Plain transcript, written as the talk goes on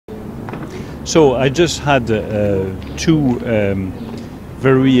So I just had two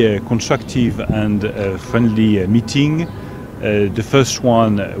very constructive and friendly meetings. The first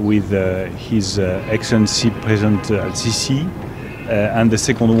one with His Excellency President Al-Sisi, and the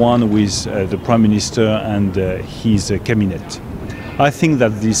second one with the Prime Minister and his cabinet. I think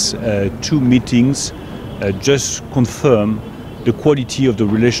that these two meetings just confirm the quality of the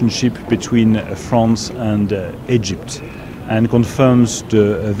relationship between France and Egypt, and confirms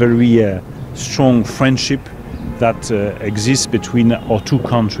the very strong friendship that exists between our two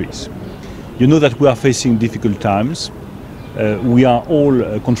countries. You know that we are facing difficult times. We are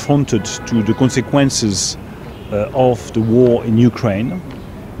all confronted to the consequences of the war in Ukraine,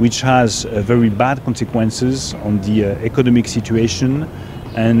 which has very bad consequences on the economic situation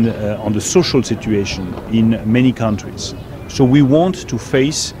and on the social situation in many countries. So we want to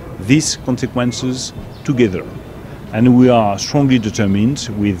face these consequences together. And we are strongly determined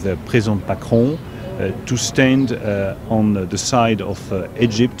with President Macron to stand on the side of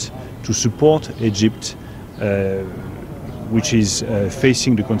Egypt, to support Egypt, which is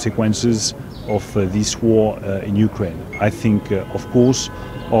facing the consequences of this war in Ukraine. I think, of course,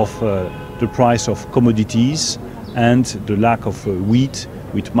 of the price of commodities and the lack of wheat,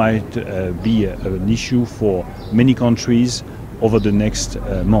 which might be an issue for many countries over the next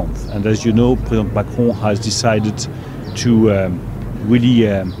month. And as you know, President Macron has decided to really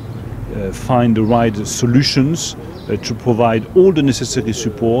find the right solutions to provide all the necessary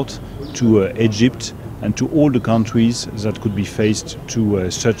support to Egypt and to all the countries that could be faced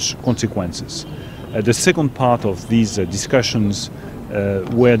to such consequences. The second part of these discussions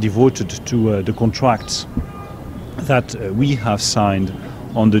were devoted to the contracts that we have signed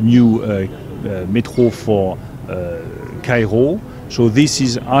on the new metro for Cairo. So this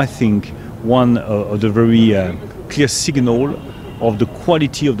is, I think, one of the very clear signal of the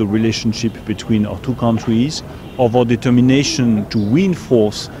quality of the relationship between our two countries, of our determination to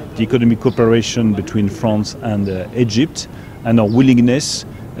reinforce the economic cooperation between France and Egypt, and our willingness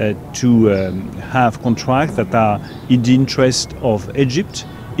to have contracts that are in the interest of Egypt,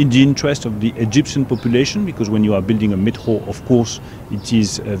 in the interest of the Egyptian population, because when you are building a metro, of course, it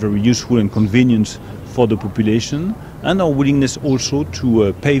is very useful and convenient for the population, and our willingness also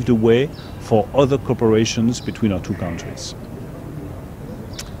to pave the way for other cooperations between our two countries.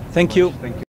 Thank you.